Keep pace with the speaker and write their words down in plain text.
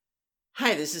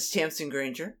Hi, this is Tamsen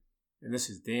Granger. And this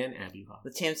is Dan Abuhoff.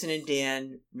 With Tamsen and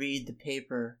Dan read the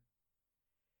paper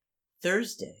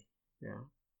Thursday,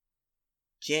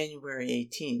 January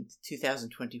 18th,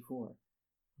 2024.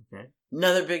 Okay.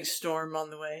 Another big storm on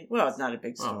the way. Well, it's not a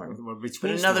big storm,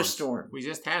 but another storm. We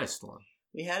just had a storm.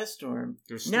 We had a storm.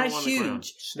 There's snow not on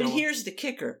huge, the ground. but here's the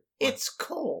kicker. What? It's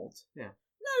cold. Yeah.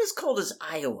 Not as cold as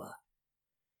Iowa,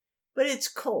 but it's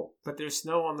cold. But there's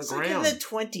snow on the ground. Like in the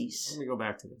 20s. Let me go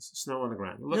back to this. Snow on the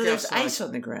ground. No, there's ice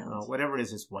on the ground. Whatever it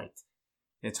is, it's white.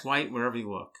 It's white wherever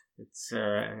you look. It's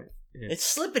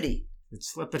slippity.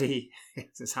 It's slippity.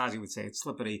 As Haji would say, it's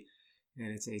slippity. And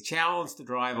it's a challenge to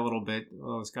drive a little bit.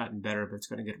 Oh, it's gotten better, but it's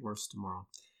going to get worse tomorrow.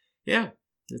 Yeah,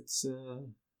 it's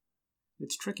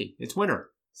tricky. It's winter.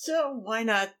 So why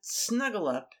not snuggle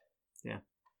up? Yeah.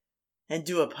 And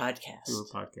do a podcast.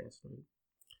 Right?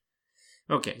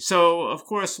 Okay, so of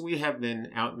course we have been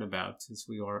out and about since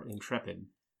we are intrepid,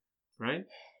 right?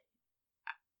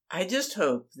 I just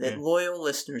hope that loyal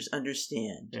listeners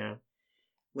understand. Yeah.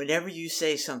 Whenever you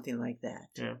say something like that,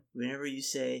 whenever you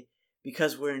say,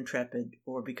 because we're intrepid,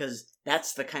 or because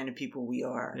that's the kind of people we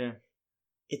are,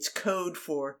 it's code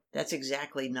for that's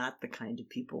exactly not the kind of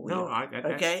people we are.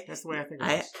 Okay? That's the way I think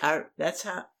it is. That's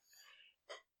how,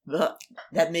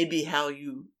 that may be how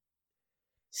you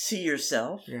see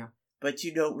yourself, but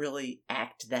you don't really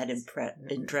act that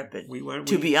intrepid,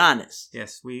 to be honest.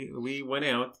 Yes, we went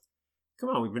out. Come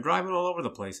on, we've been driving all over the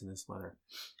place in this weather.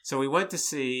 So we went to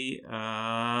see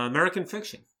American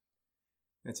Fiction.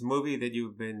 It's a movie that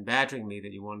you've been badgering me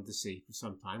that you wanted to see for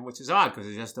some time, which is odd because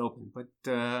it just opened. But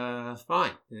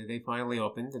fine. They finally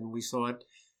opened, and we saw it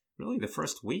really the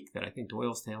first week that I think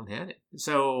Doylestown had it.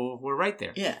 So we're right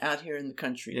there. Yeah, out here in the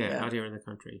country. Yeah, out here in the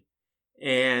country.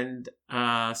 And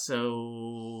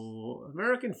so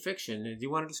American Fiction, do you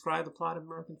want to describe the plot of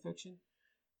American Fiction?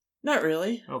 Not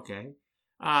really. Okay.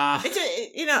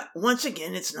 It's once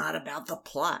again, it's not about the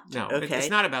plot. No, okay? It's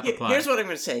not about the plot. Here's what I'm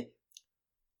going to say.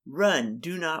 Run,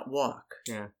 do not walk.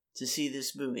 Yeah. To see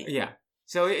this movie. Yeah.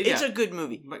 So it's a good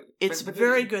movie. It's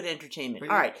very good entertainment.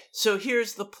 All right. So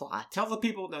here's the plot. Tell the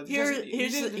people. No, here's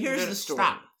the story.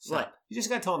 Stop. What? You just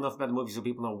got to tell enough about the movie so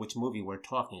people know which movie we're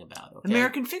talking about. Okay?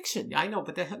 American Fiction. Yeah, I know,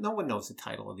 but no one knows the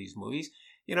title of these movies.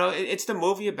 You know, it's the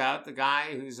movie about the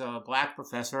guy who's a black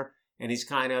professor, and he's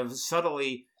kind of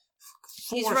subtly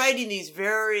forced. He's writing these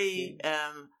very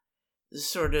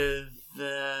sort of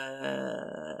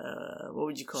what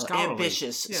would you call it?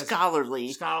 Ambitious,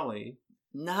 scholarly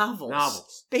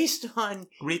novels based on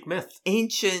Greek myth,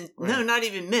 ancient. Right. No, not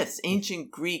even myths. Ancient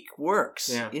Greek works.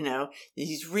 Yeah. You know,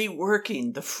 he's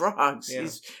reworking the frogs. Yeah.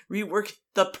 He's reworking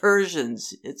the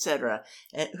Persians, etc.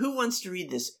 And who wants to read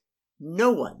this?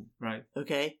 No one. Right.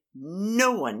 Okay.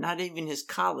 No one. Not even his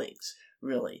colleagues.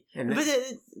 Really. But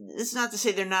it's not to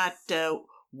say they're not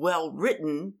well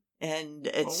written. And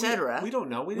etc. We don't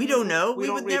know. We don't know. We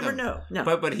would never know. No.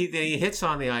 But he hits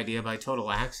on the idea by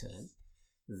total accident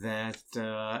that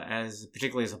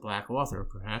particularly as a black author,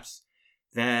 perhaps,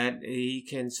 that he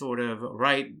can sort of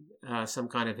write some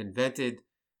kind of invented,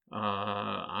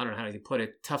 I don't know how to put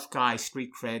it, tough guy,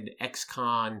 street cred,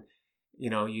 ex-con,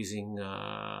 using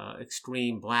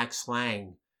extreme black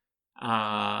slang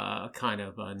kind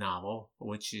of a novel,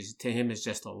 which is to him is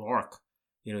just a lark.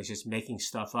 He's just making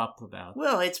stuff up about.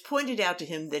 Well, it's pointed out to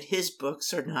him that his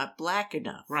books are not black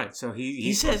enough. Right. So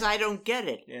he says, "I don't get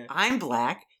it. Yeah. I'm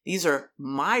black. These are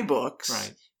my books."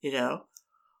 Right.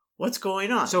 What's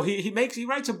going on? So he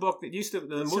writes a book that used to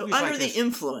the movies under like the this,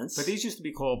 influence. but these used to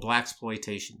be called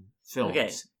blaxploitation films,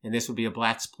 okay. And this would be a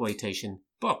blaxploitation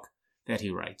book that he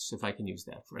writes, if I can use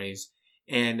that phrase.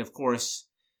 And of course,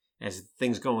 as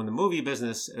things go in the movie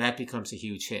business, that becomes a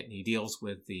huge hit, and he deals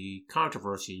with the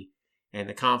controversy and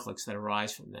the conflicts that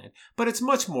arise from that. But it's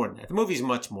much more than that. The movie's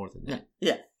much more than that.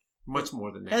 Yeah. Much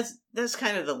more than that. That's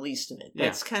kind of the least of it.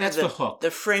 That's the hook. The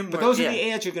framework. But those are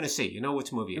the ads you're going to see. You know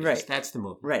which movie it is. That's the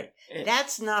movie. Right.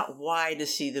 That's not why to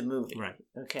see the movie. Right.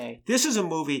 Okay. This is a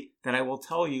movie that I will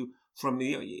tell you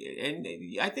and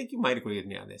I think you might agree with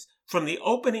me on this, from the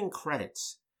opening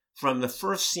credits, from the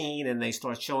first scene, and they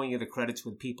start showing you the credits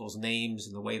with people's names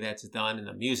and the way that's done and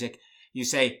the music, you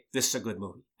say, this is a good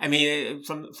movie. I mean,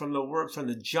 from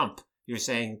the jump, you're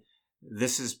saying,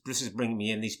 this is bringing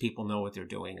me in. These people know what they're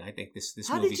doing. I think this movie's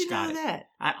got it. How did you know that?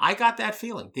 I got that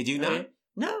feeling. Did you know?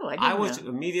 No, I didn't. I was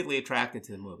immediately attracted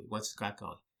to the movie once it got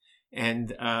going.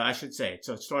 And I should say,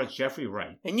 so it stars Jeffrey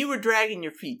Wright. And you were dragging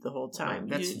your feet the whole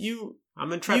time.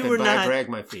 I'm intrepid, but I drag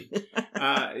my feet.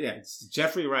 It's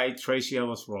Jeffrey Wright, Tracy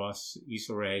Ellis Ross,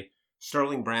 Issa Rae.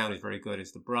 Sterling Brown is very good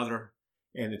as the brother.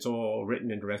 And it's all written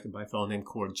and directed by a fellow named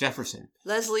Cord Jefferson.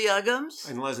 Leslie Uggams?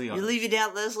 And Leslie Uggams. You're leaving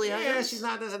out Leslie Uggams? Yeah, she's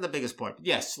not the biggest part.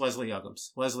 Yes, Leslie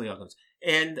Uggams.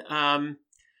 And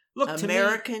look,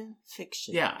 American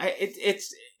fiction. Yeah, it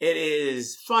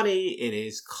is funny. It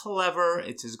is clever.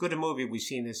 It's as good a movie we've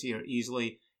seen this year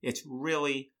easily. It's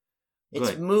really good.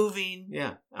 It's moving.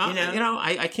 Yeah.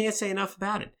 I can't say enough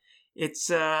about it. It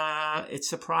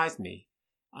surprised me.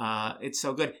 It's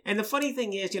so good. And the funny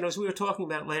thing is, as we were talking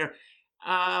about later,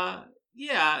 I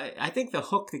think the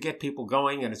hook to get people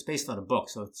going, and it's based on a book,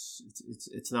 so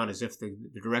it's not as if the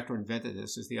director invented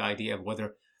this, is the idea of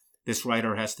whether this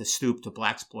writer has to stoop to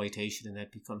blaxploitation, and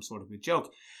that becomes sort of a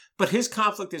joke. But his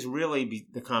conflict is really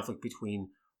the conflict between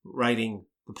writing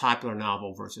the popular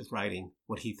novel versus writing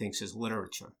what he thinks is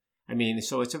literature. I mean,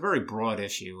 so it's a very broad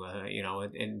issue,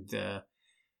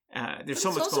 there's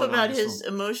so much going on. It's also about his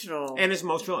emotional and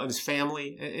his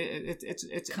family.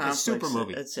 It's a super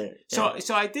movie. That's it. Yeah.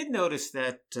 So I did notice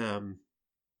that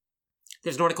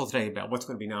there's an article today about what's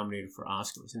going to be nominated for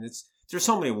Oscars, and there's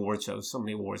so many award shows, so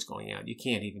many awards going out. You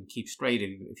can't even keep straight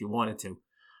if you wanted to.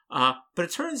 But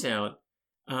it turns out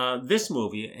this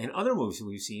movie and other movies that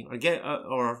we've seen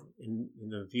are in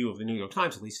the view of the New York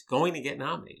Times at least, going to get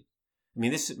nominated. I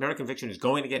mean, this American Fiction is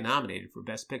going to get nominated for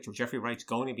Best Picture. Jeffrey Wright's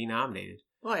going to be nominated.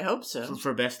 Well, I hope so.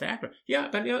 For Best Actor. Yeah,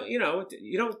 but you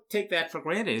don't take that for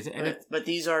granted. But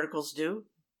these articles do?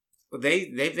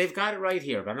 They've got it right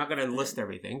here, but I'm not going to list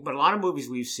everything. But a lot of movies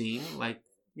we've seen, like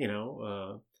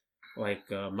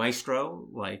Maestro,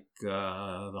 like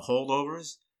The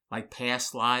Holdovers, like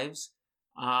Past Lives,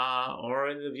 or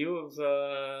in the view of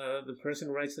the person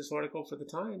who writes this article for the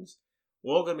Times,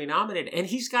 all going to be nominated. And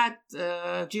he's got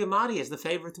Giamatti as the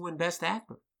favorite to win Best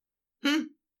Actor.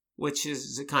 Which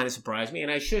is kind of surprised me.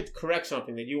 And I should correct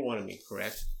something that you wanted me to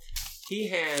correct. He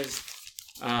has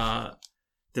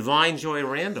Divine Joy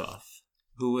Randolph,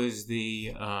 who is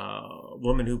the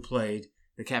woman who played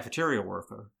the cafeteria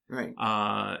worker in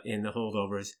The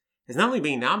Holdovers, is not only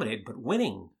being nominated, but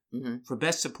winning for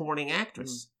Best Supporting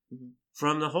Actress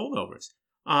from The Holdovers.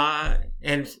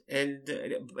 And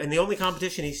the only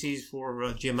competition he sees for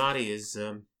Giamatti is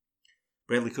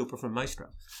Bradley Cooper from Maestro.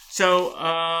 So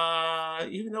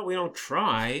even though we don't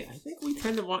try, I think we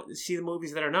tend to want to see the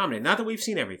movies that are nominated. Not that we've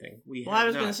seen everything. I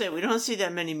was going to say, we don't see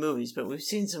that many movies, but we've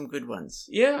seen some good ones.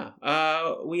 Yeah,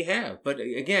 we have. But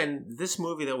again, this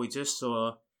movie that we just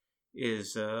saw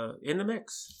is in the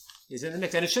mix. And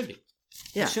it should be.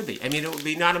 Yeah. It should be. I mean, it would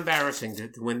be not embarrassing to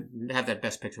have that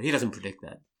Best Picture. He doesn't predict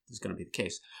that is going to be the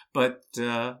case. But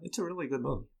it's a really good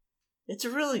movie. It's a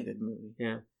really good movie.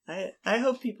 Yeah. I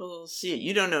hope people will see it.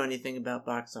 You don't know anything about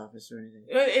box office or anything.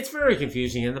 It's very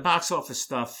confusing. And the box office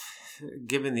stuff,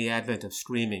 given the advent of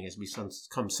streaming, has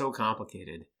become so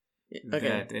complicated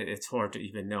that it's hard to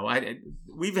even know.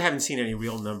 We haven't seen any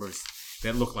real numbers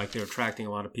that look like they're attracting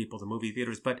a lot of people to movie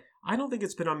theaters, but I don't think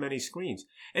it's been on many screens.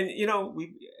 And,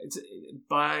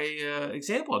 by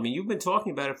example, I mean, you've been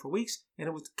talking about it for weeks, and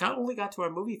it only got to our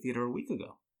movie theater a week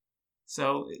ago.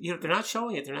 So, they're not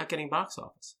showing it. They're not getting box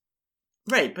office.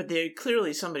 Right, but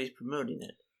clearly somebody's promoting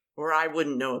it, or I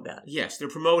wouldn't know about it. Yes, they're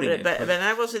promoting it. But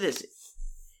I will say this.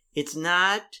 It's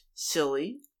not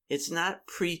silly. It's not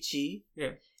preachy.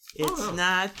 Yeah. It's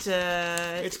not...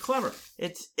 it's clever.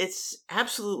 It's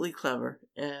absolutely clever.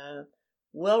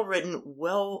 Well written,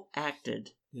 well acted,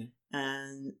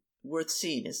 and worth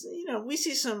seeing. We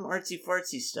see some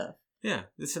artsy-fartsy stuff. Yeah,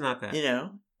 this is not that.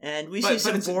 And we see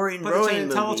some boring rowing movies. But it's an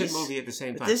intelligent movie at the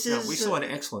same time. We saw an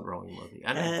excellent rowing movie.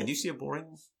 Did you see a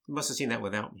boring? You must have seen that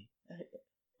without me.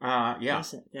 Yeah.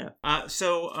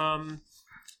 So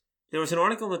there was an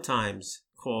article in the Times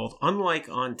called "Unlike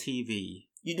on TV."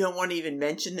 You don't want to even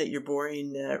mention that your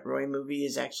boring rowing movie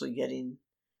is actually getting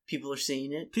people are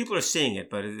seeing it. People are seeing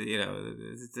it, but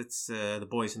it's the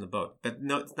boys in the boat. But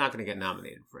no, it's not going to get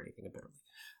nominated for anything apparently.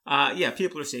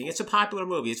 People are seeing it. It's a popular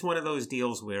movie. It's one of those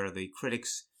deals where the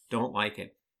critics don't like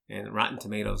it, and Rotten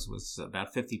Tomatoes was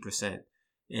about 50%,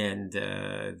 and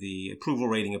the approval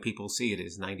rating of people who see it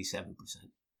is 97%.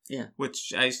 Yeah,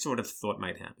 which I sort of thought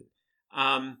might happen.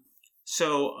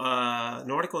 So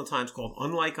an article in Times called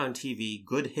 "Unlike on TV,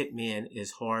 Good Hitman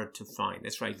is Hard to Find."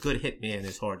 That's right, Good Hitman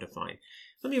is hard to find.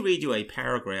 Let me read you a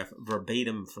paragraph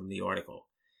verbatim from the article.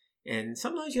 And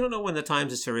sometimes you don't know when the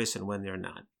Times is serious and when they're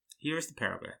not. Here's the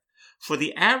paragraph. For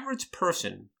the average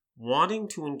person wanting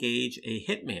to engage a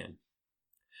hitman,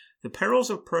 the perils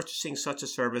of purchasing such a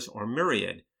service are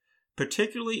myriad,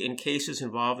 particularly in cases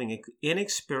involving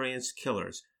inexperienced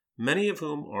killers, many of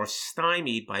whom are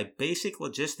stymied by basic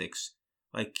logistics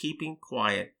like keeping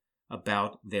quiet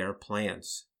about their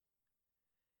plans.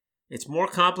 It's more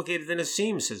complicated than it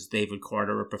seems, says David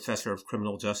Carter, a professor of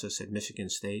criminal justice at Michigan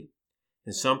State.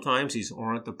 And sometimes these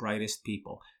aren't the brightest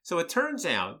people. So it turns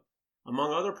out,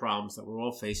 among other problems that we're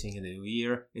all facing in the new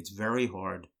year, it's very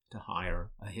hard to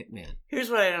hire a hitman. Here's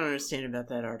what I don't understand about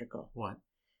that article. What?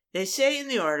 They say in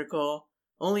the article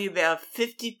only about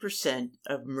 50%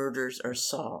 of murders are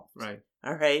solved. Right.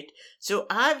 All right? So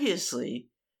obviously,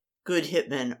 good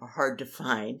hitmen are hard to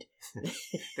find.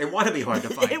 They want to be hard to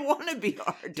find. They want to be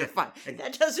hard to find.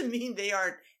 That doesn't mean they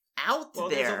aren't out there.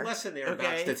 There's a lesson there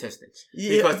about statistics.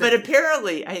 Yeah, but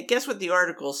apparently, I guess what the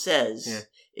article says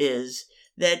is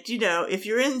that, if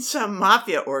you're in some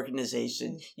mafia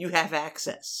organization, you have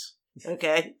access.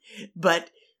 Okay?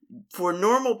 But for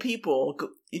normal people,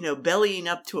 bellying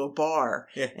up to a bar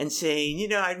and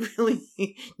saying, I really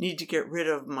need to get rid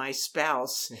of my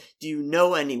spouse. Do you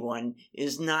know anyone?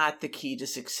 Is not the key to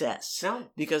success. No.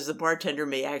 Because the bartender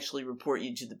may actually report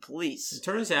you to the police. It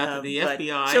turns out that the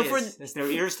FBI has their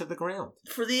ears to the ground.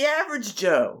 For the average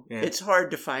Joe, it's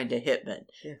hard to find a hitman.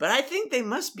 Yeah. But I think they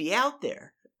must be out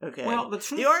there. Okay. Well,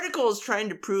 the article is trying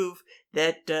to prove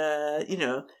that,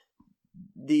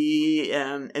 the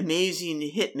amazing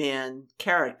hitman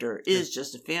character is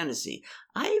just a fantasy.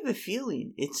 I have a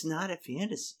feeling it's not a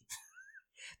fantasy.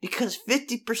 Because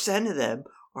 50% of them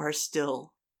are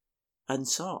still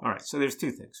unsolved. All right, so there's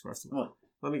two things, first of all.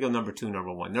 Let me go number two,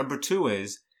 number one. Number two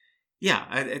is,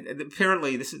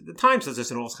 apparently, the Times does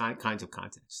this in all kinds of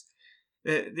contexts.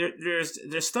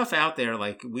 There's stuff out there,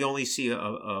 like we only see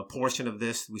a portion of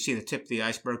this. We see the tip of the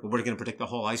iceberg, but we're going to predict the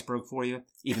whole iceberg for you,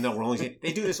 even though we're only seeing...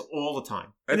 They do this all the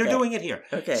time. And they're doing it here.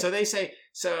 Okay. So they say,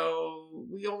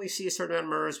 we only see a certain amount of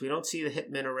murders. We don't see the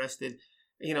hitmen arrested.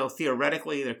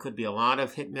 Theoretically, there could be a lot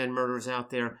of hitmen murders out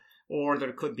there, or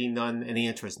there could be none, and the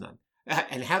answer is none.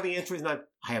 And how the answer is none,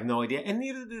 I have no idea, and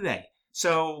neither do they.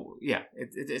 So,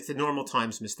 it's a normal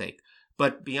Times mistake.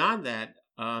 But beyond that,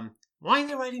 why are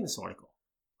they writing this article?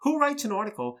 Who writes an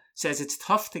article says it's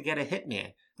tough to get a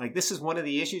hitman? Like, this is one of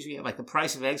the issues. Like, the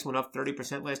price of eggs went up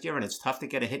 30% last year, and it's tough to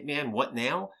get a hitman. What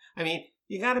now? I mean,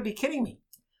 you got to be kidding me.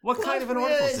 What kind of an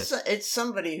article is this? It's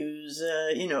somebody who's,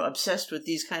 obsessed with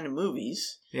these kind of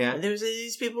movies. Yeah. And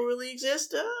these people really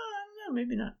exist? No,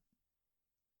 maybe not.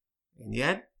 And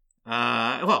yet, there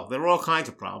are all kinds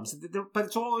of problems, but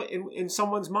it's all in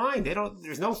someone's mind.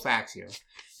 There's no facts here.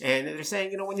 And they're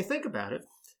saying, when you think about it,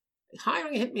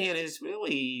 hiring a hitman is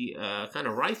really kind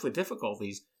of rife with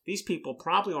difficulties. These people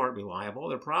probably aren't reliable.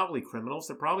 They're probably criminals.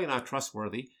 They're probably not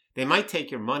trustworthy. They might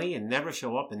take your money and never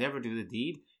show up and never do the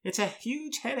deed. It's a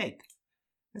huge headache.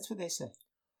 That's what they say.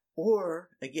 Or,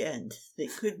 again, they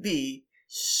could be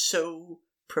so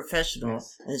professional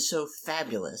and so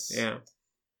fabulous that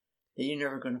you're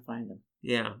never going to find them.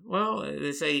 Yeah. Well,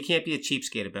 they say you can't be a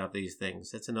cheapskate about these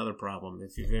things. That's another problem.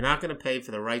 If you're not going to pay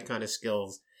for the right kind of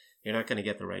skills, you're not going to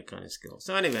get the right kind of skills.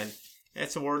 So anyway,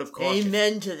 that's a word of caution.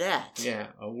 Amen to that. Yeah,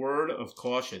 a word of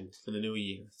caution for the new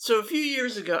year. So a few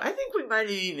years ago, I think we might have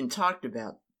even talked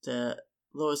about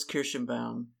Lois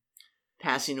Kirschenbaum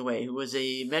passing away, who was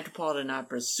a Metropolitan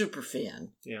Opera superfan.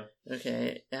 Yeah.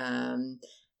 Okay.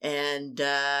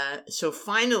 So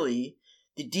finally,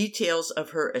 the details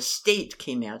of her estate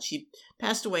came out. She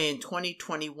passed away in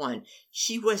 2021.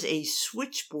 She was a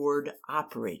switchboard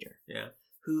operator. Yeah.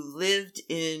 Who lived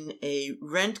in a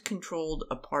rent-controlled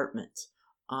apartment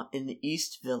in the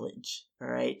East Village, all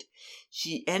right?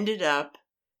 She ended up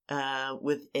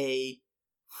with a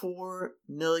 $4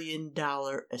 million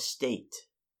estate,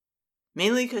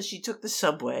 mainly because she took the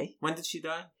subway. When did she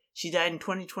die? She died in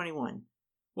 2021.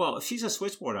 Well, if she's a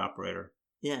switchboard operator...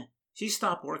 Yeah. She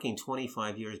stopped working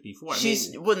 25 years before. She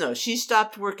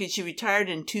stopped working. She retired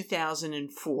in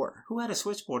 2004. Who had a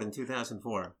switchboard in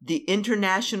 2004? The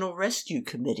International Rescue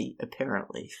Committee,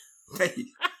 apparently.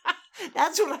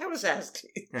 That's what I was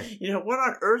asking. What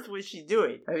on earth was she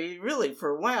doing? I mean, really, for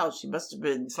a while, she must have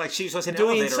been it's like she was an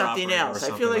doing something else.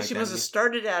 I feel like she must have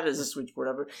started out as a switchboard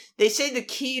operator. They say the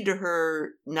key to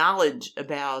her knowledge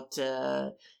about,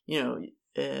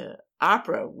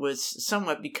 opera was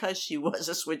somewhat because she was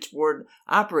a switchboard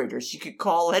operator. She could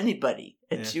call anybody,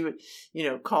 and she would,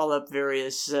 call up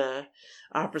various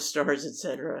opera stars,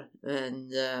 etc.,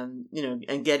 and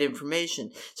and get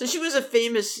information. So she was a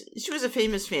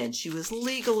famous fan. She was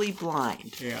legally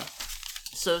blind. Yeah.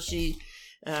 So she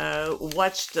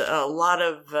watched a lot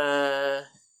of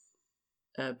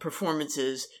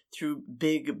performances through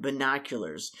big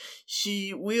binoculars.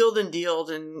 She wheeled and dealed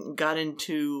and got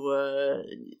into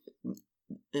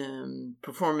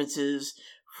performances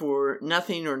for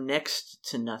nothing or next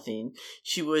to nothing.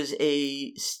 She was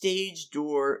a stage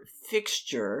door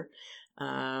fixture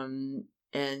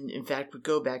and in fact would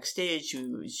go backstage.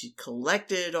 She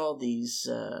collected all these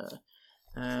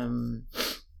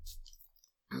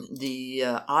the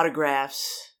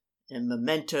autographs and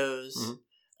mementos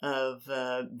of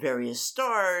various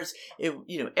stars.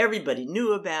 Everybody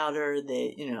knew about her.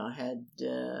 They had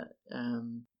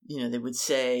they would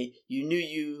say you knew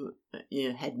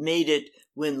you had made it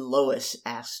when Lois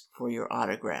asked for your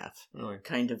autograph,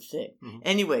 kind of thing.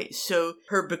 Anyway, so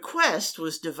her bequest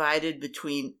was divided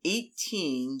between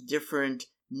 18 different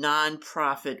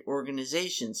nonprofit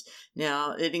organizations.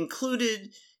 Now, it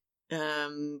included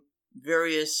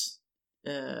various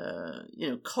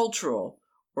cultural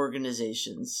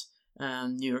organizations,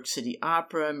 New York City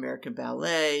Opera, American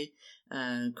Ballet,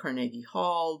 Carnegie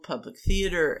Hall, Public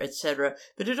Theater, etc.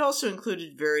 But it also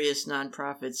included various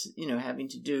nonprofits, having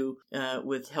to do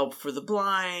with help for the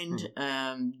blind,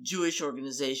 Jewish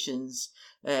organizations,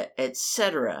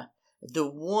 etc. The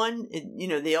one,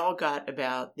 they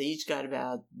each got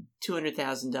about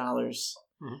 $200,000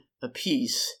 a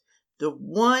piece. The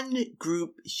one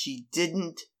group she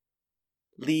didn't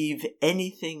leave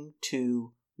anything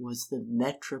to was the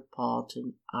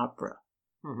Metropolitan Opera.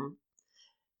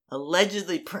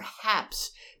 Allegedly,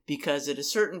 perhaps, because at a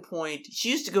certain point, she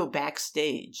used to go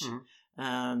backstage,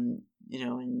 and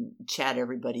chat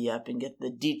everybody up and get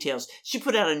the details. She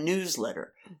put out a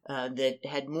newsletter that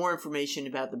had more information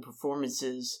about the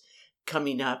performances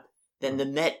coming up than the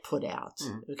Met put out.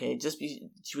 Okay,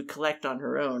 she would collect on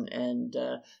her own and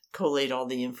collate all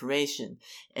the information.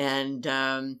 And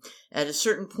at a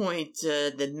certain point,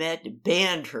 the Met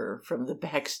banned her from the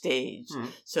backstage.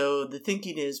 So the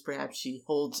thinking is perhaps she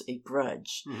holds a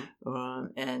grudge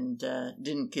and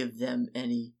didn't give them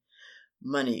any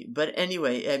money. But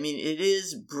anyway, I mean, it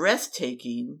is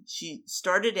breathtaking. She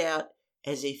started out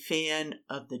as a fan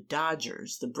of the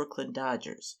Dodgers, the Brooklyn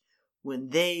Dodgers. When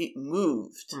they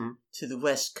moved to the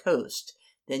West Coast,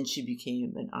 then she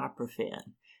became an opera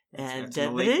fan. And that's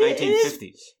in the late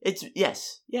 1950s.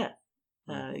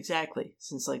 Exactly.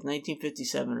 Since like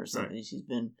 1957 or something, she's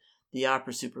been the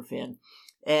opera super fan.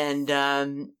 And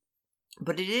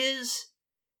but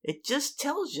it just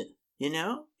tells you,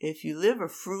 if you live a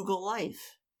frugal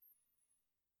life,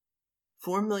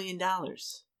 $4 million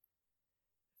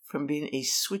from being a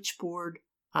switchboard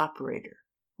operator.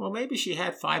 Well, maybe she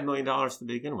had $5 million to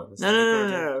begin with. No.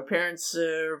 Her parents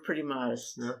are pretty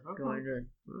modest. Yeah, okay.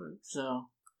 So,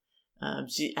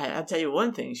 I'll tell you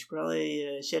one thing. She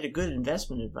probably she had a good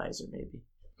investment advisor, maybe.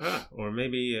 Or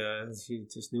maybe she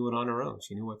just knew it on her own.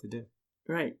 She knew what to do.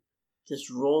 Right.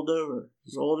 Just rolled it over.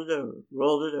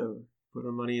 Put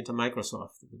her money into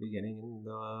Microsoft at the beginning and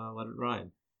let it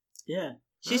ride. Yeah.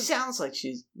 She sounds like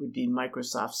she would be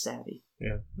Microsoft savvy.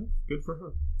 Yeah. Good for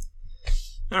her.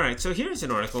 All right, so here's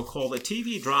an article called "A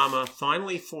TV Drama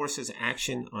Finally Forces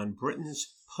Action on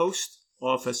Britain's Post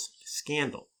Office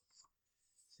Scandal."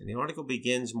 And the article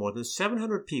begins, more than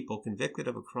 700 people convicted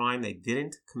of a crime they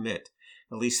didn't commit,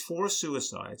 at least 4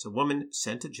 suicides, a woman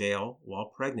sent to jail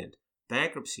while pregnant,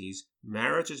 bankruptcies,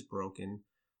 marriages broken,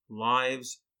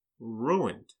 lives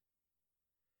ruined.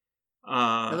 In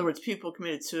other words, people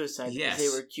committed suicide because they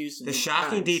were accused of the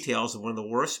shocking details of one of the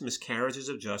worst miscarriages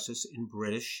of justice in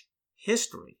British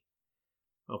history.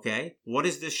 Okay? What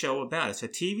is this show about? It's a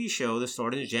TV show that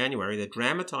started in January that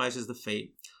dramatizes the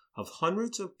fate of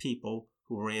hundreds of people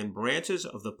who ran branches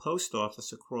of the post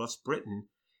office across Britain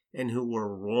and who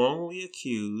were wrongly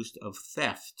accused of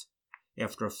theft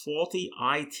after a faulty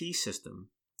IT system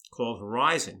called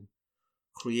Horizon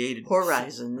created...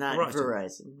 Horizon, not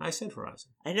Verizon. I said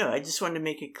Horizon. I know. I just wanted to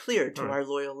make it clear to our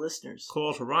loyal listeners.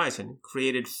 Called Horizon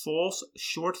created false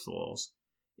shortfalls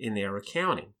in their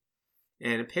accounting.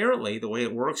 And apparently, the way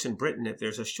it works in Britain, if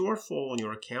there's a shortfall in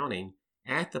your accounting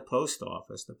at the post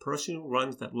office, the person who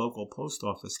runs that local post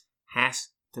office has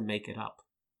to make it up.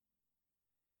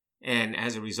 And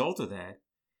as a result of that,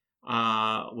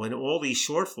 when all these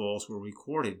shortfalls were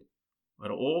recorded at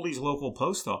all these local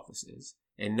post offices,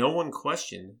 and no one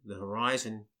questioned the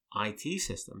Horizon IT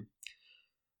system,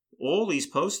 all these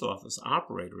post office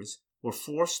operators were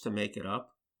forced to make it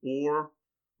up or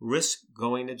risk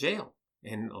going to jail.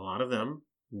 And a lot of them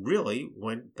really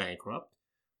went bankrupt,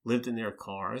 lived in their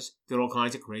cars, did all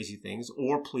kinds of crazy things,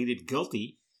 or pleaded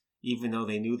guilty, even though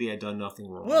they knew they had done nothing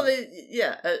wrong. Well,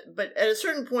 but at a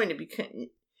certain point, it became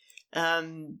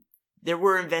there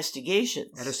were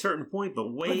investigations. At a certain point, but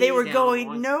they were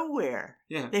going nowhere.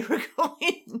 Yeah, they were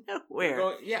going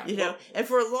nowhere. And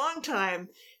for a long time,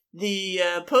 the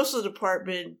postal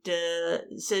department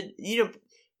said,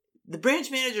 the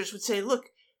branch managers would say, "Look,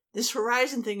 this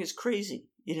Horizon thing is crazy.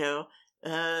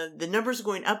 the numbers are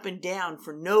going up and down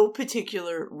for no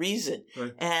particular reason.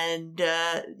 Right. And,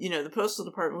 the Postal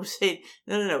Department was saying,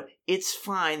 no, it's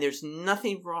fine. There's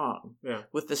nothing wrong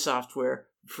with the software.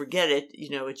 Forget it.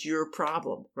 It's your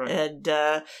problem. Right. And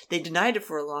they denied it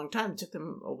for a long time. It took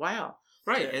them a while.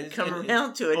 Right, and come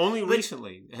around to it. Only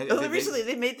recently.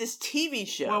 They made this TV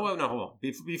show. Well, no, hold on.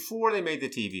 Before they made the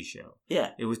TV show,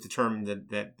 it was determined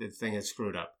that the thing had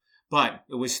screwed up. But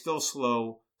it was still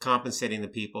slow compensating the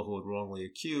people who had wrongly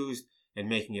accused and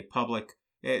making it public.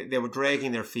 They were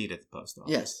dragging their feet at the post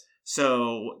office. Yes.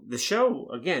 So the show,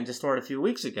 again, just started a few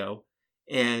weeks ago,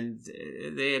 and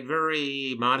they had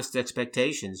very modest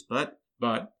expectations. But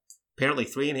apparently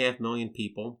 3.5 million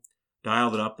people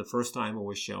dialed it up the first time it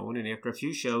was shown, and after a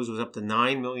few shows, it was up to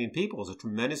 9 million people. It was a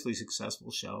tremendously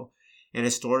successful show, and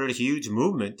it started a huge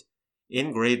movement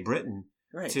in Great Britain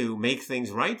to make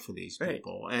things right for these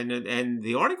people. And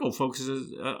the article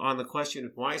focuses on the question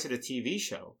of why is it a TV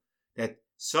show that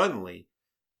suddenly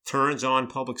turns on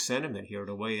public sentiment here in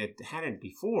a way it hadn't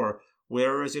before,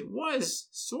 whereas it was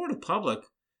sort of public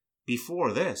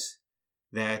before this,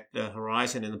 that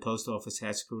Horizon and the post office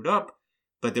had screwed up.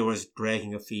 But there was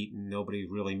dragging of feet and nobody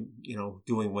really,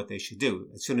 doing what they should do.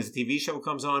 As soon as the TV show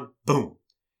comes on, boom.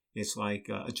 It's like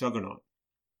a juggernaut.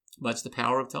 But it's the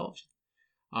power of television.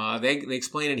 They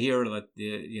explain it here that,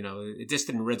 it just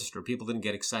didn't register. People didn't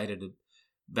get excited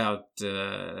about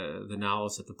the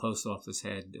knowledge that the post office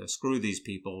had screwed these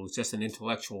people. It was just an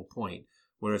intellectual point.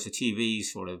 Whereas the TV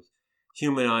sort of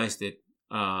humanized it,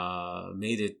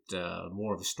 made it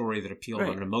more of a story that appealed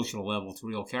on an emotional level to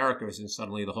real characters, and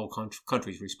suddenly the whole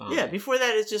country's responding. Yeah, before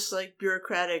that it's just like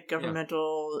bureaucratic,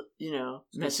 governmental,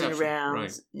 messing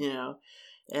around,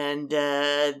 and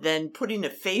then putting a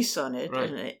face on it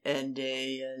and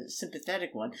a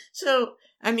sympathetic one. So,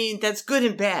 I mean, that's good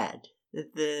and bad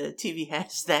that the TV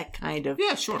has that kind of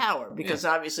power, because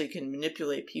obviously it can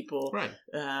manipulate people,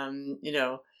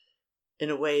 in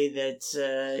a way that,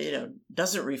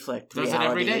 doesn't reflect reality. Does it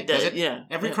every day. Does it?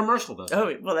 Every commercial does it.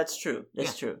 Oh, well, that's true.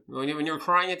 That's true. When you're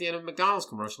crying at the end of a McDonald's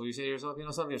commercial, you say to yourself,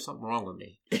 there's something wrong with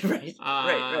me. Right.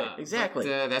 Exactly.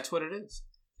 But, that's what it is.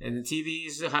 And the TV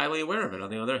is highly aware of it.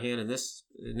 On the other hand, in this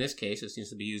case, it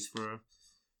seems to be used for,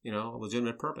 a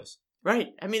legitimate purpose. Right.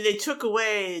 I mean, they took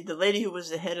away the lady who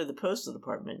was the head of the Postal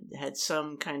Department, had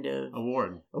some kind of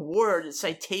award,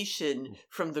 citation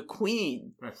from the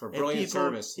Queen. Right, for brilliant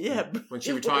service. Yeah. When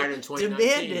she retired in 2019.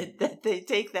 Demanded that they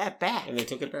take that back. And they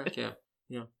took it back, yeah.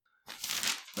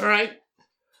 All right.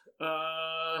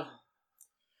 Well,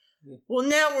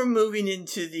 now we're moving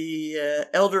into the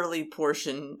elderly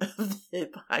portion of the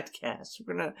podcast.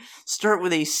 We're going to start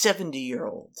with a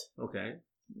 70-year-old.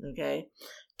 Okay.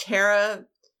 Tara...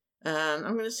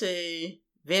 I'm going to say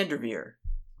Vanderveer.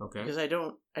 Okay. Because I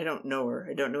don't know her.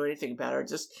 I don't know anything about her. I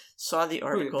just saw the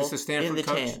article in the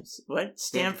Times. What?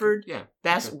 Stanford? Yeah.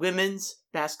 Women's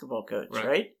basketball coach,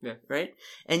 right? Yeah. Right?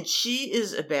 And she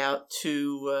is about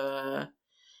to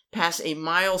pass a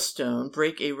milestone,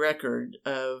 break a record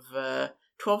of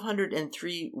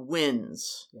 1,203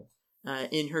 wins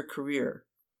in her career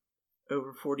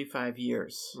over 45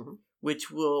 years, which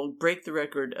will break the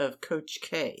record of Coach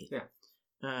K. Yeah.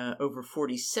 Over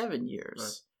 47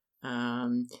 years.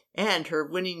 Right. And her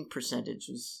winning percentage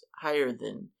was higher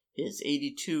than his,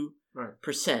 82%. Right.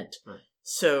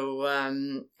 So,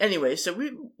 anyway, so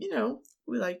we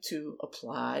like to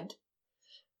applaud.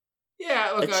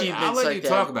 Yeah, look, I'll let you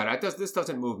talk about it. This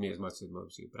doesn't move me as much as it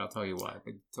moves you, but I'll tell you why.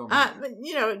 But tell me. But,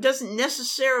 it doesn't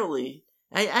necessarily.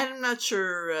 I'm not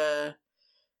sure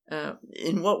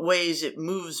in what ways it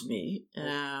moves me.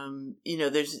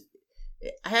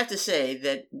 I have to say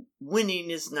that winning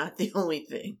is not the only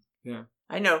thing. Yeah.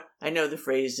 I know the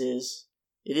phrase is,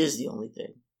 it is the only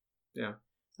thing. Yeah.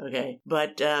 Okay.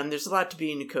 But there's a lot to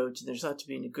being a coach, and there's a lot to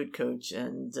being a good coach,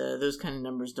 and those kind of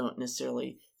numbers don't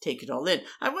necessarily take it all in.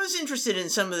 I was interested in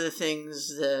some of the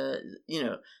things,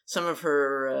 some of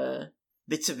her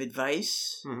bits of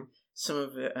advice, some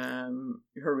of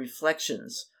her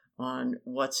reflections on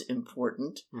what's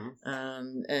important,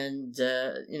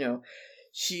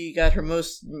 she got her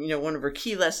most, one of her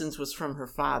key lessons was from her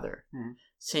father,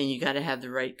 saying you got to have the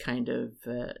right kind of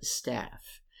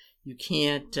staff. You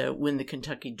can't win the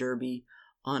Kentucky Derby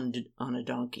on a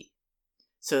donkey.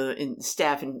 So in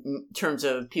staff, in terms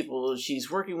of people she's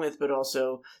working with, but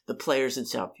also the players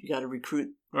itself, you got to recruit.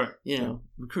 Right.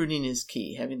 Recruiting is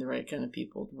key. Having the right kind of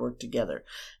people to work together.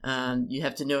 You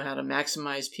have to know how to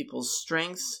maximize people's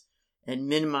strengths and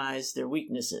minimize their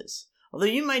weaknesses. Although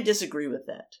you might disagree with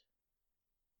that.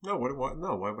 No, what?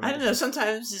 No, why would I don't know.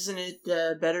 Sometimes isn't it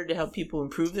better to help people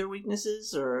improve their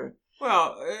weaknesses, or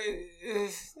Well,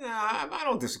 no, I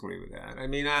don't disagree with that. I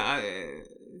mean, no,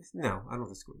 I don't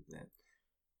disagree with that.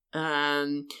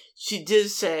 She did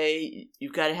say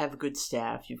you've got to have a good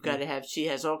staff. You've got to have. She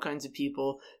has all kinds of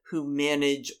people who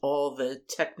manage all the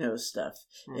techno stuff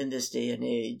in this day and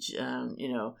age.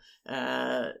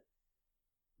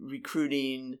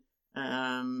 Recruiting.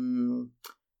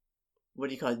 What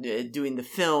do you call it? Doing the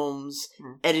films,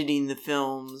 editing the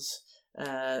films,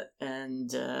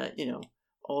 and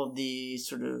all the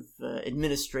sort of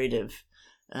administrative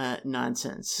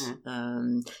nonsense.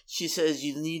 She says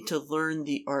you need to learn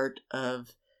the art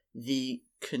of the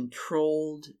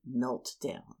controlled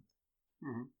meltdown.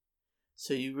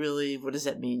 So you really, what does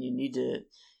that mean? You need to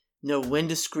know when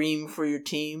to scream for your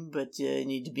team, but you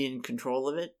need to be in control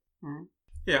of it.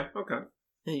 Yeah, okay.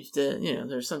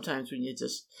 There's sometimes when you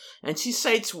just, and she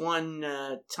cites one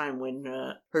time when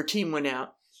her team went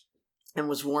out and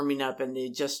was warming up and they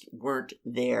just weren't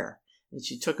there. And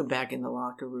she took him back in the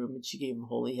locker room and she gave him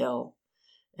holy hell.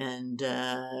 And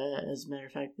as a matter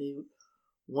of fact, they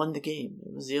won the game.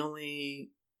 It was the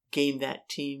only game that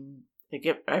team,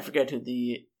 I forget who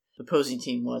the opposing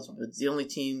team was, but the only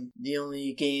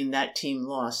game that team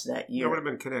lost that year. That would have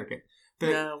been Connecticut.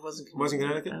 No, it wasn't Connecticut. Wasn't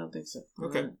Connecticut? I don't think so.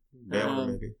 Okay.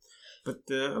 Maybe. But,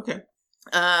 okay.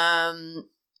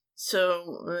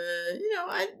 So,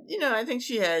 I think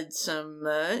she had some,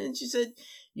 and she said,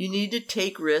 you need to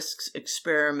take risks,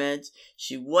 experiment.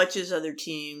 She watches other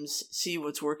teams, see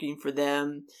what's working for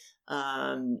them.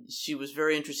 She was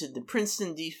very interested in the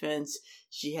Princeton defense.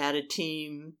 She had a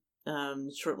team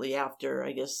shortly after,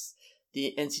 I guess,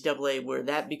 the NCAA where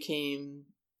that became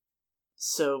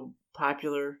so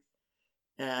popular.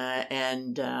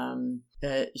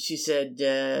 She said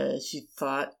she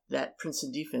thought that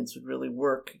Princeton defense would really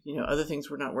work. Other things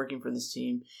were not working for this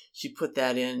team. She put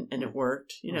that in, and it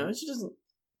worked. She doesn't,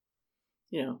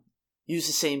 use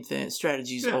the same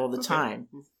strategies all the time.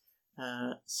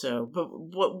 But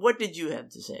what did you have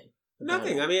to say?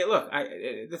 Nothing. I mean, look,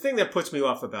 the thing that puts me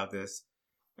off about this,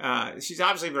 she's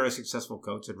obviously a very successful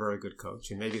coach, a very good coach,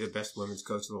 and maybe the best women's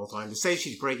coach of all time. To say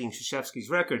she's breaking Krzyzewski's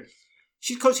record,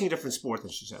 she's coaching a different sport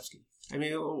than Krzyzewski. I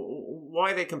mean,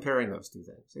 why are they comparing those two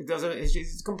things?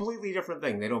 It's a completely different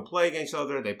thing. They don't play against each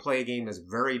other. They play a game that's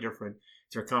very different.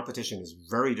 Their competition is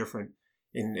very different.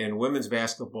 In women's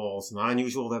basketball, it's not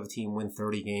unusual to have a team win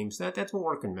 30 games. That doesn't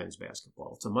work in men's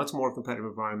basketball. It's a much more competitive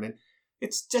environment.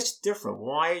 It's just different.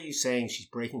 Why are you saying she's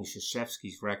breaking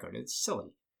Krzyzewski's record? It's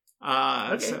silly.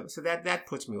 Okay. So that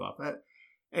puts me off. I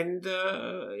mean,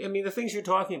 the things you're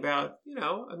talking about,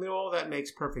 all that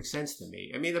makes perfect sense to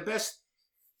me. I mean, the best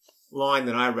line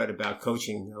that I read about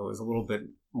coaching was a little bit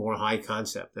more high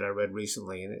concept that I read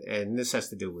recently, and this has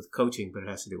to do with coaching, but it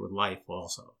has to do with life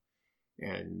also.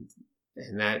 And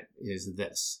that is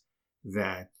this,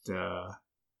 that the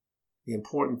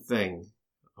important thing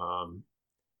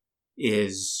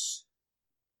is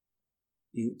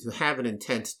to have an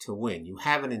intent to win. You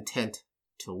have an intent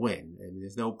to win, and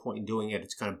there's no point in doing it.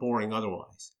 It's kind of boring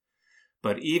otherwise.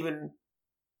 But even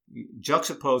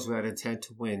juxtaposed with that intent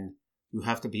to win, you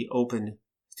have to be open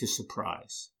to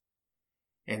surprise.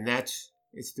 And it's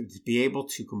to be able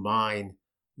to combine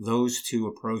those two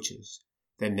approaches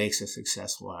that makes a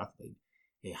successful athlete.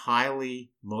 A highly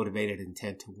motivated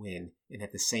intent to win, and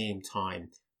at the same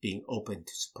time being open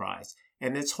to surprise.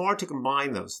 And it's hard to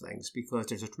combine those things because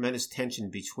there's a tremendous tension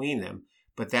between them,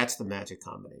 but that's the magic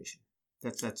combination.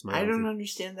 That's my. I don't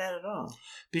understand that at all.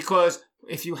 Because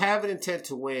if you have an intent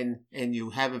to win and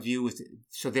you have a view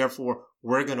so therefore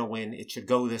we're going to win, it should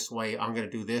go this way. I'm going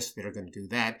to do this. They're going to do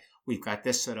that. We've got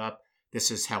this set up. This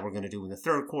is how we're going to do in the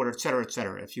third quarter, et cetera, et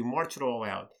cetera. If you march it all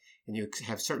out and you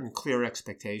have certain clear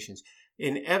expectations,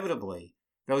 inevitably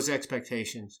those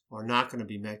expectations are not going to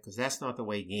be met because that's not the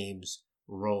way games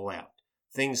roll out.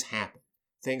 Things happen.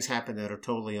 Things happen that are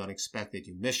totally unexpected.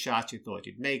 You miss shots you thought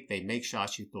you'd make. They make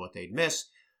shots you thought they'd miss.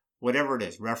 Whatever it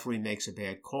is, referee makes a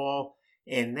bad call.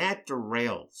 And that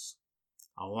derails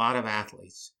a lot of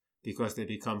athletes because they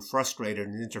become frustrated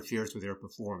and interferes with their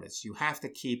performance. You have to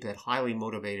keep that highly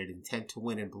motivated intent to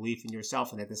win and belief in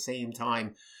yourself, and at the same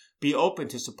time be open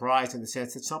to surprise in the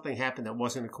sense that something happened that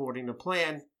wasn't according to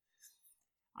plan.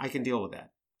 I can deal with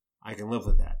that. I can live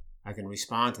with that. I can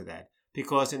respond to that.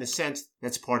 Because in a sense,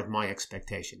 that's part of my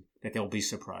expectation, that there'll be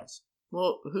surprise.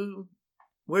 Well,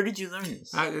 where did you learn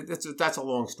this? That's a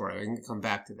long story. I can come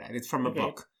back to that. It's from a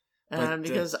book.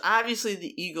 Because obviously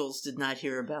the Eagles did not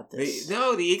hear about this.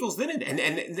 No, the Eagles didn't.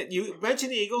 And you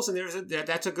mentioned the Eagles, and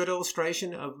that's a good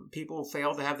illustration of people who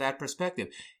fail to have that perspective.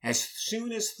 As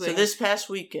soon as things... So this past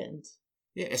weekend...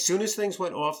 Yeah, as soon as things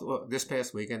went off this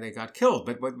past weekend, they got killed.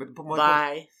 But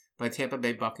by Tampa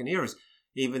Bay Buccaneers,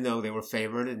 even though they were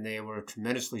favored and they were a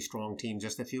tremendously strong team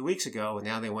just a few weeks ago, and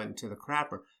now they went into the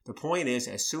crapper. The point is,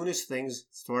 as soon as things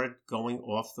started going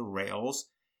off the rails,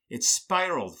 it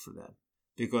spiraled for them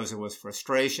because there was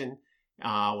frustration,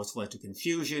 which led to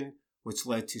confusion, which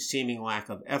led to seeming lack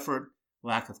of effort,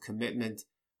 lack of commitment,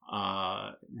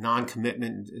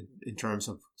 non-commitment in terms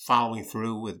of following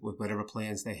through with whatever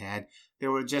plans they had. They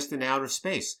were just in outer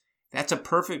space. That's a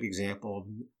perfect example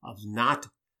of not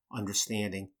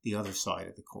understanding the other side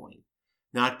of the coin,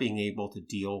 not being able to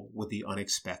deal with the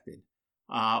unexpected,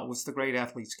 which the great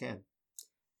athletes can.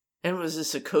 And was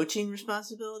this a coaching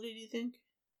responsibility, do you think?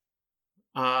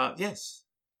 Yes.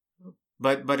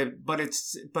 But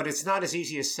it's not as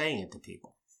easy as saying it to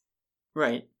people.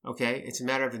 Right. Okay? It's a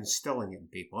matter of instilling it in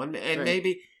people. And Right.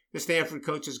 maybe the Stanford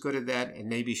coach is good at that, and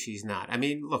maybe she's not. I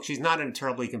mean, look, she's not in a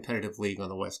terribly competitive league on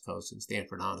the West Coast in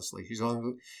Stanford, honestly. She's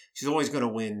always going to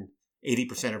win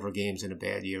 80% of her games in a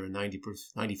bad year and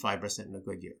 95% in a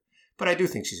good year. But I do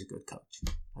think she's a good coach.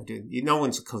 I do. No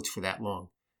one's a coach for that long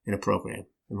in a program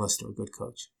unless they're a good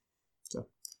coach. So,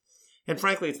 and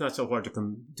frankly, it's not so hard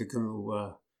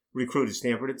to recruit at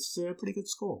Stanford. It's a pretty good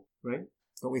school, right?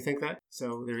 Don't we think that?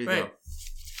 So there you go.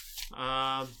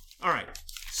 All right.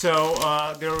 So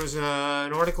there was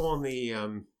an article in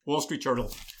the Wall Street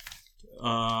Journal,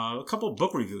 a couple of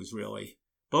book reviews, really.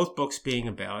 Both books being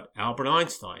about Albert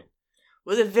Einstein.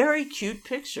 With a very cute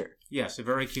picture. Yes, a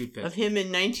very cute picture. Of him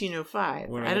in 1905.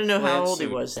 Wearing I don't know how plaid old he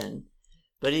suit. was then.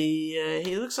 But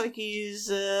he looks like he's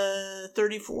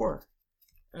 34.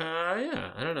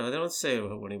 Yeah, I don't know. They don't say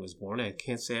when he was born. I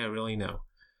can't say I really know.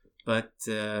 But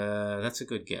that's a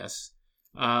good guess.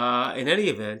 In any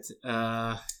event...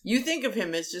 you think of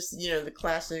him as just, the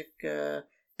classic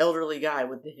elderly guy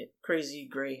with the crazy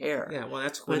gray hair. Yeah, well,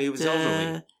 that's when he was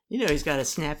elderly. He's got a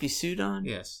snappy suit on.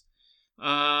 Yes.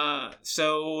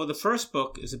 So the first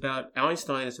book is about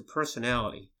Einstein as a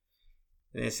personality.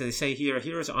 They say here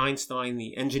is Einstein,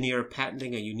 the engineer,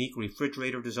 patenting a unique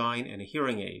refrigerator design and a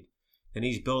hearing aid. And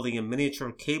he's building a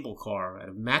miniature cable car out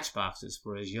of matchboxes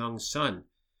for his young son.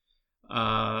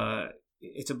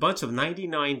 It's a bunch of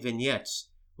 99 vignettes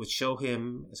which show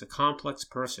him as a complex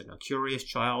person, a curious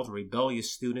child, a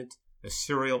rebellious student, a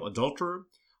serial adulterer,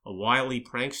 a wily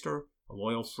prankster, a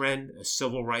loyal friend, a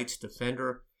civil rights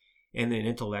defender, and an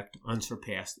intellect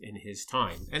unsurpassed in his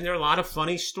time. And there are a lot of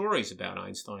funny stories about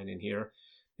Einstein in here,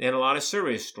 and a lot of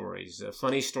serious stories.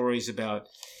 Funny stories about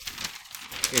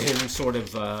him sort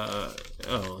of,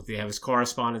 they have his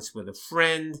correspondence with a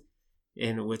friend,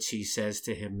 in which he says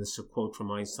to him, this is a quote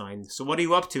from Einstein, "So what are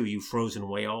you up to, you frozen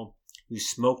whale? You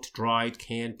smoked, dried,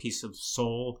 canned piece of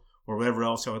soul, or whatever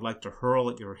else I would like to hurl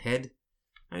at your head."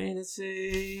 I mean, it's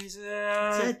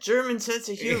that German sense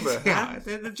of humor. Yeah,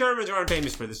 the Germans aren't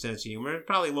famous for the sense of humor. It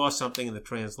probably lost something in the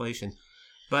translation.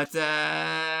 But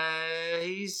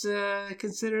he's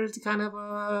considered kind of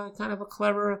a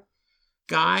clever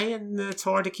guy, and it's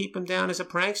hard to keep him down as a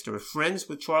prankster. Friends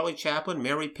with Charlie Chaplin,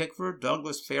 Mary Pickford,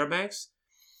 Douglas Fairbanks.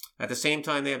 At the same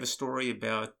time, they have a story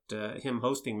about him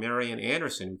hosting Marian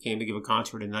Anderson, who came to give a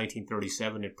concert in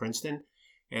 1937 at Princeton,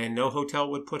 and no hotel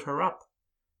would put her up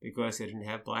because they didn't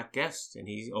have black guests, and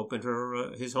he opened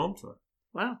her his home to her.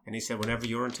 Wow. And he said, whenever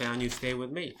you're in town, you stay with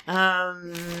me.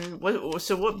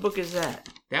 So what book is that?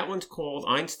 That one's called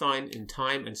Einstein in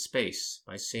Time and Space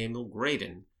by Samuel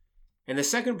Graydon. And the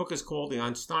second book is called The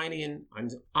Einsteinian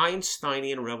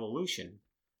Revolution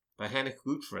by Hannah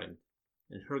Gutfried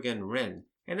and Hergen Wren.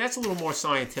 And that's a little more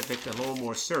scientific and a little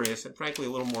more serious and frankly a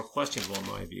little more questionable in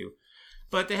my view.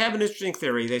 But they have an interesting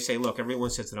theory. They say, look, everyone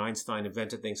says that Einstein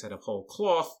invented things out of whole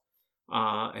cloth,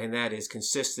 and that is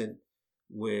consistent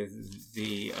with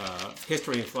the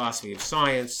history and philosophy of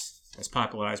science as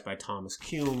popularized by Thomas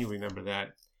Kuhn. You remember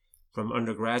that from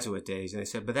undergraduate days. And they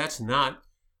said, but that's not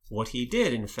what he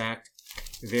did. In fact,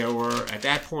 there were, at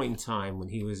that point in time, when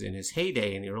he was in his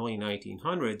heyday in the early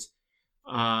 1900s,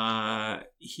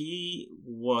 he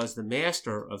was the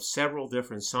master of several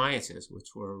different sciences,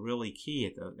 which were really key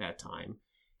at that time,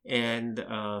 and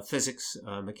physics,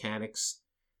 mechanics,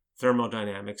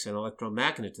 thermodynamics, and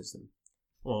electromagnetism.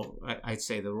 Well, I'd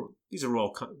say these are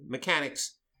all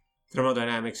mechanics,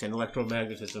 thermodynamics, and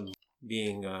electromagnetism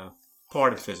being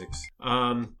part of physics.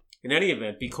 In any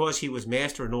event, because he was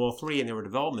master in all three and there were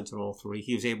developments in all three,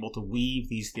 he was able to weave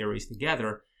these theories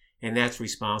together, and that's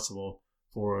responsible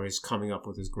for his coming up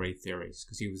with his great theories,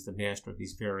 because he was the master of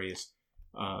these various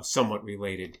somewhat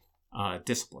related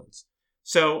disciplines.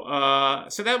 So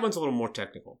that one's a little more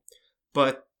technical,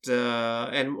 but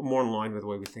and more in line with the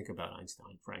way we think about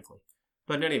Einstein, frankly.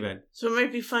 But in any event. So it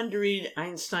might be fun to read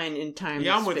Einstein in Time and Space.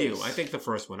 Yeah, I'm with you. I think the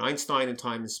first one, Einstein in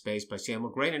Time and Space by Samuel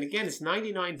Graydon. And again, it's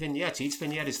 99 vignettes. Each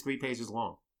vignette is 3 pages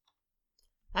long.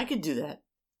 I could do that.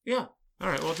 Yeah. All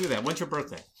right, we'll do that. When's your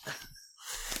birthday?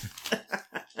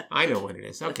 I know when it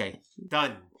is. Okay,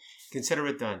 done. Consider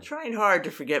it done. Trying hard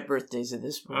to forget birthdays at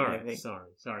this point. All right,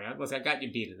 sorry. I got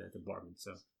you beat in that department,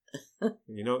 so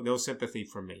no sympathy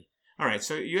from me. All right,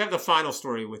 so you have the final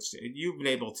story, which you've been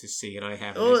able to see, and I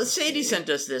haven't. Oh, Sadie sent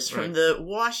us this from the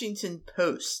Washington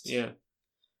Post. Yeah.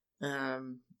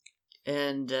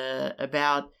 And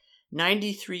about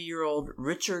 93-year-old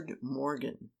Richard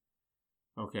Morgan.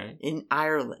 Okay. In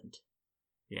Ireland.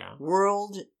 Yeah.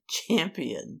 World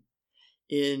champion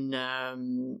in,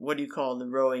 what do you call the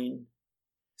rowing?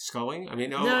 Sculling? I mean,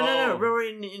 no,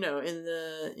 rowing, in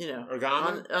the,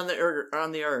 ergometer?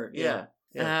 On the erg, yeah.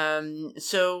 Yeah.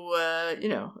 So,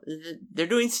 they're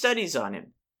doing studies on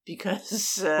him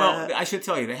because... well, I should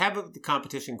tell you, they have a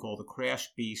competition called the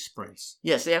Crash B Sprints.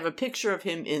 Yes, they have a picture of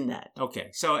him in that. Okay,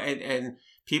 so, and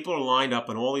people are lined up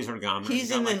on all these ergometers.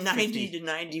 He's in the 90 to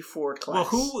 94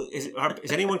 class. Well,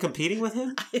 is anyone competing with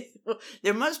him?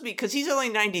 There must be, because he's only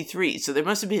 93, so there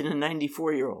must have been a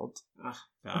 94-year-old.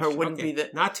 Or wouldn't be the...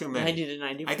 Not too many. 90 to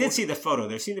 94. I did see the photo.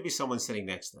 There seemed to be someone sitting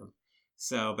next to him.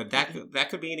 So, but that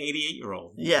could be an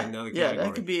 88-year-old. Yeah,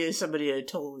 that could be somebody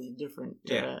totally different.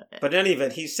 Yeah, but in any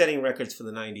event, he's setting records for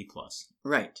the 90+.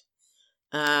 Right,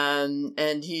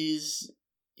 and he's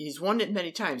won it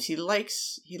many times. He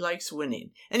likes winning.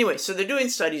 Anyway, so they're doing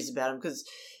studies about him because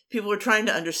people are trying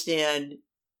to understand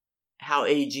how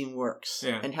aging works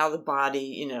and how the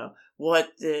body, what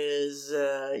is,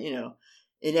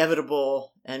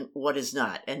 inevitable and what is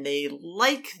not. And they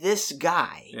like this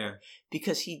guy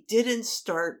because he didn't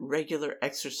start regular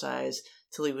exercise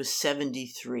till he was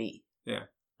 73. Yeah.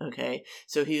 Okay.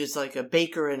 So he was like a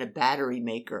baker and a battery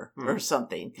maker or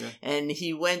something. Yeah. And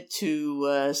he went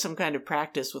to some kind of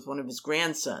practice with one of his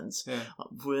grandsons. Yeah.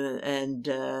 And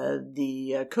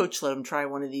the coach let him try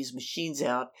one of these machines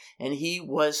out and he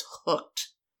was hooked.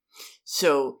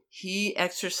 So he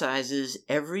exercises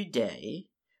every day.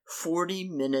 40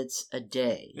 minutes a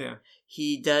day. Yeah.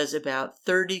 He does about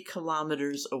 30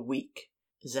 kilometers a week.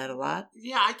 Is that a lot?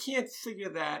 Yeah, I can't figure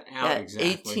that out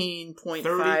exactly.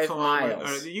 18.5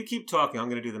 miles. You keep talking. I'm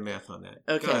going to do the math on that.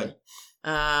 Okay.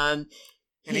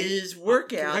 His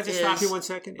workout Can I just stop you 1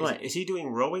 second? Is he doing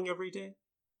rowing every day?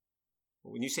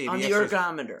 When you say on the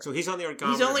ergometer. So he's on the ergometer.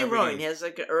 He's only rowing. He has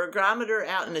like an ergometer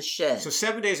out in the shed. So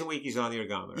 7 days a week he's on the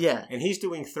ergometer. Yeah. And he's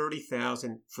doing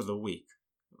 30,000 for the week.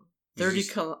 30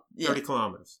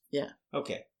 kilometers. Yeah.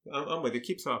 Okay. I'm with you.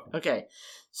 Keep talking. Okay.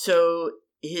 So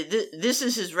this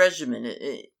is his regimen.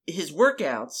 His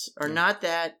workouts are not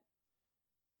that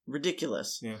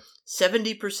ridiculous. Yeah.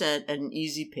 70% at an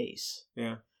easy pace.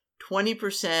 Yeah.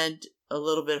 20% a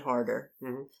little bit harder.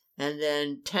 Mm-hmm. And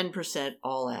then 10%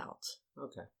 all out.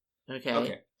 Okay.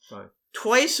 Okay. Fine.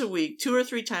 Twice a week, 2 or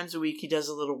 3 times a week, he does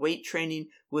a little weight training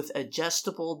with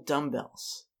adjustable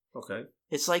dumbbells. Okay.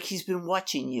 It's like he's been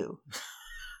watching you.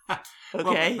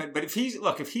 Okay? Well, but if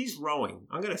he's rowing,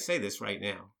 I'm going to say this right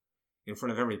now in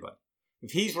front of everybody.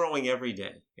 If he's rowing every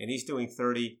day and he's doing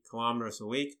 30 kilometers a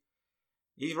week,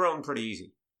 he's rowing pretty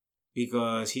easy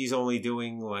because he's only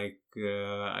doing like,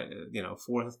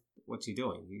 what's he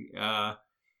doing?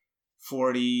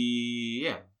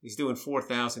 40, he's doing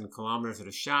 4,000 kilometers at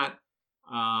a shot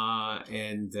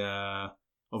and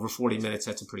over 40 minutes,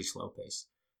 that's a pretty slow pace.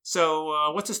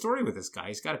 So, what's the story with this guy?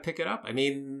 He's got to pick it up. I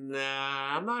mean,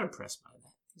 I'm not impressed by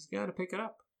that. He's got to pick it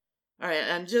up. All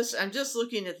right, I'm just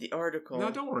looking at the article.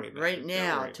 No, don't worry about it.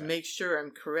 Now to make sure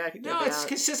I'm correct. No, it's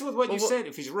consistent with what you said.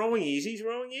 If he's rowing easy, he's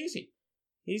rowing easy.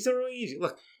 He's rowing easy.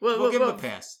 Look, we'll give him a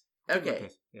pass. Okay.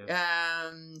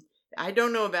 I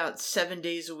don't know about 7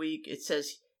 days a week. It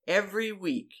says every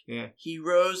week he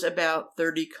rows about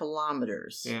 30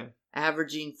 kilometers,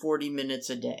 averaging 40 minutes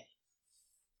a day.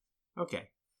 Okay.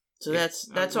 So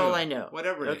that's all I know.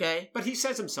 Whatever it is. But he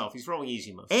says himself he's rowing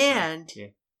easy most of the time. And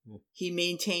he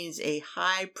maintains a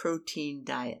high protein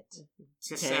diet.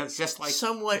 Sounds just like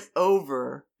somewhat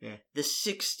over the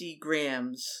 60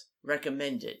 grams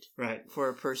recommended for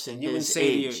a person his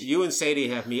age. You and Sadie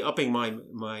have me upping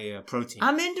my protein.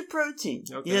 I'm into protein.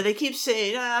 Okay. They keep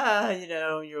saying,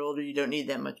 you're older, you don't need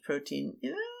that much protein. I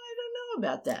don't know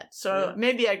about that. So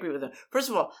maybe I agree with them. First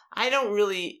of all, I don't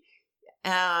really...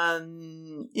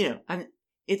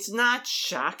 it's not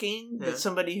shocking that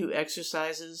somebody who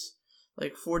exercises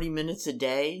like 40 minutes a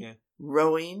day,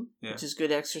 rowing, which is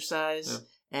good exercise,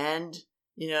 and,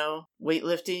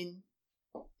 weightlifting,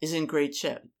 is in great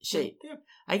shape. Yeah.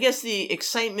 I guess the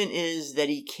excitement is that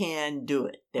he can do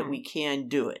it, that we can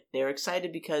do it. They're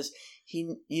excited because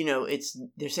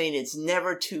they're saying it's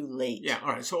never too late. Yeah,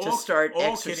 all right. So to start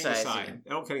exercising.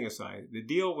 All kidding aside, the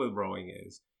deal with rowing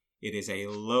is it is a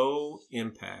low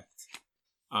impact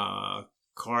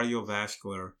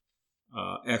cardiovascular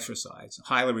exercise,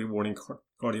 highly rewarding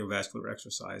cardiovascular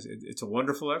exercise. It's a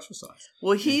wonderful exercise.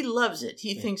 Well, he loves it.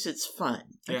 He thinks it's fun.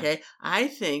 Okay. Yeah. I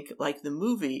think, like the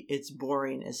movie, it's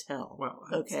boring as hell. Well,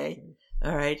 okay.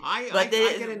 All right. But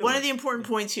one of the important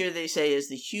points here they say is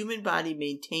the human body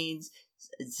maintains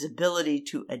its ability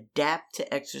to adapt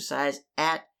to exercise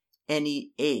at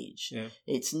any age. Yeah.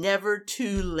 It's never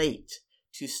too late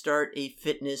to start a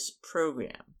fitness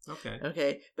program.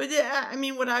 Okay. But I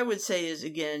mean, what I would say is,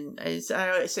 again, I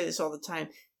say this all the time,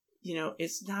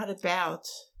 it's not about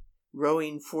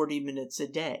rowing 40 minutes a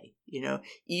day,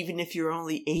 even if you're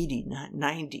only 80, not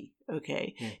 90.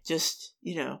 Okay. Yeah. Just,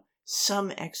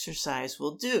 some exercise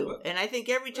will do. And I think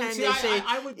every time they say,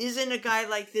 isn't a guy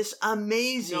like this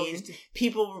amazing?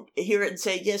 People hear it and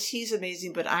say, yes, he's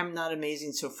amazing, but I'm not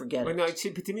amazing, so forget it. No,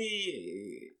 to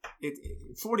me,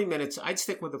 40 minutes, I'd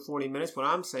stick with the 40 minutes. What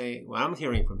I'm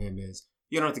hearing from him is,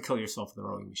 you don't have to kill yourself in the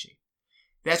rowing machine.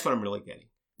 That's what I'm really getting.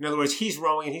 In other words, he's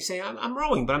rowing and he's saying, I'm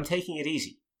rowing, but I'm taking it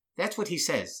easy. That's what he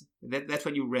says. That's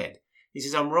what you read. He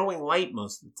says, I'm rowing light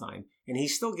most of the time, and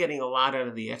he's still getting a lot out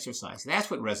of the exercise. That's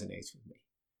what resonates with me.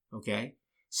 Okay?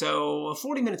 So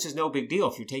 40 minutes is no big deal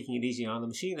if you're taking it easy on the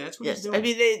machine. That's what he's doing. I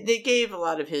mean, they gave a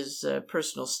lot of his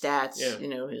personal stats,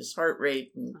 his heart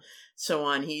rate and so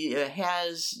on. He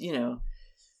has,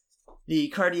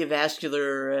 the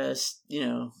cardiovascular,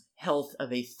 health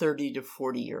of a 30 to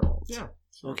 40-year-old. Yeah.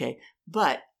 Sure. Okay?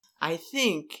 But I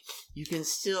think you can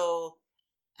still...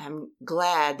 I'm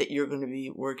glad that you're going to be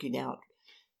working out,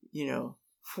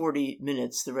 40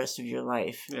 minutes the rest of your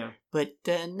life. Yeah. But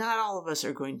not all of us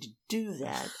are going to do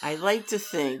that. I like to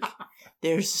think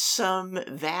there's some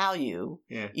value,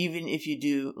 even if you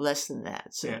do less than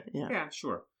that. So, yeah,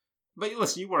 sure. But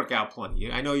listen, you work out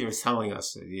plenty. I know you're telling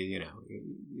us,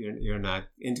 you're not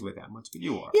into it that much, but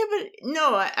you are. Yeah, but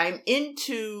no, I'm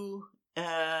into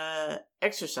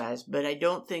exercise, but I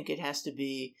don't think it has to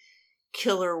be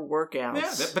killer workouts.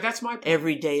 Yeah, but that's my point.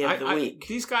 Every day of the week.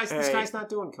 This guy's not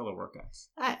doing killer workouts.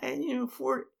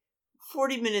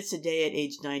 40 minutes a day at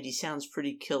age 90 sounds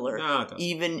pretty killer. No, it doesn't.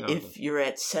 Even if you're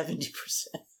at 70%.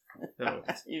 No,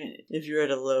 even if you're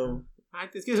at a low.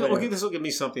 This will give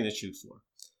me something to shoot for.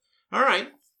 All right,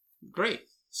 great.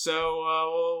 So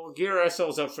we'll gear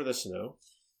ourselves up for the snow,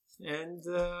 and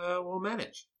we'll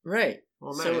manage. Right.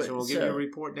 We'll manage, and we'll give you a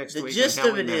report next week. The gist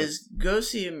of it is, go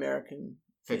see American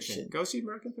Fiction. Go see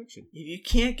American Fiction. If you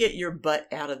can't get your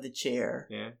butt out of the chair,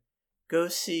 go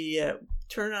see.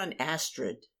 Turn on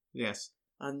Astrid. Yes.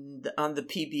 On the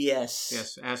PBS.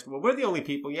 Yes, Astrid. Well, we're the only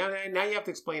people. Yeah. Now you have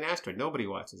to explain Astrid. Nobody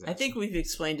watches Astrid. I think we've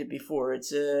explained it before.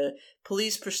 It's a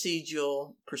police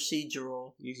procedural.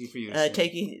 Easy for you to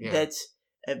say. That's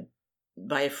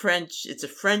by a French. It's a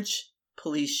French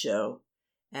police show,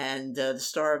 and the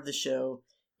star of the show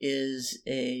is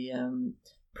a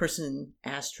person,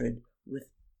 Astrid, with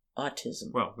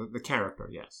autism. Well, the character,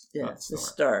 yes. Yes, the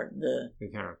star. The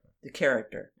character. The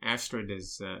character. Astrid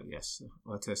is,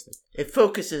 autistic. It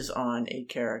focuses on a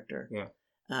character. Yeah.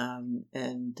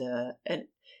 And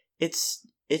it's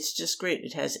just great.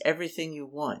 It has everything you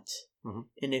want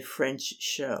in a French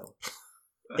show.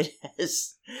 It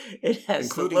has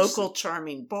including the local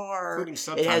charming bar.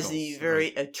 It has the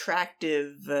very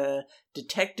attractive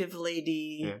detective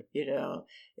lady. Yeah.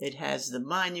 It has the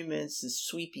monuments, the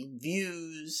sweeping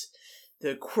views,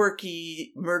 the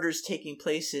quirky murders taking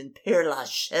place in Père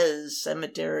Lachaise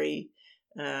Cemetery.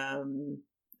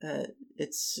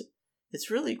 It's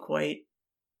really quite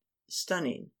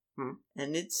stunning,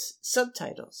 and it's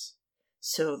subtitles.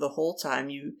 So the whole time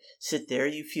you sit there,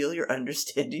 you feel you're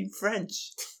understanding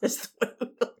French. That's the way we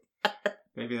look at it.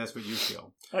 Maybe that's what you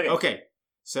feel. Okay.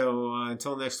 So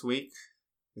until next week,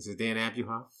 this is Dan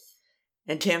Abuhoff.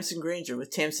 And Tamsen Granger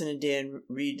with Tamsen and Dan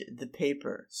Read the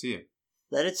Paper. See you.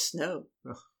 Let it snow.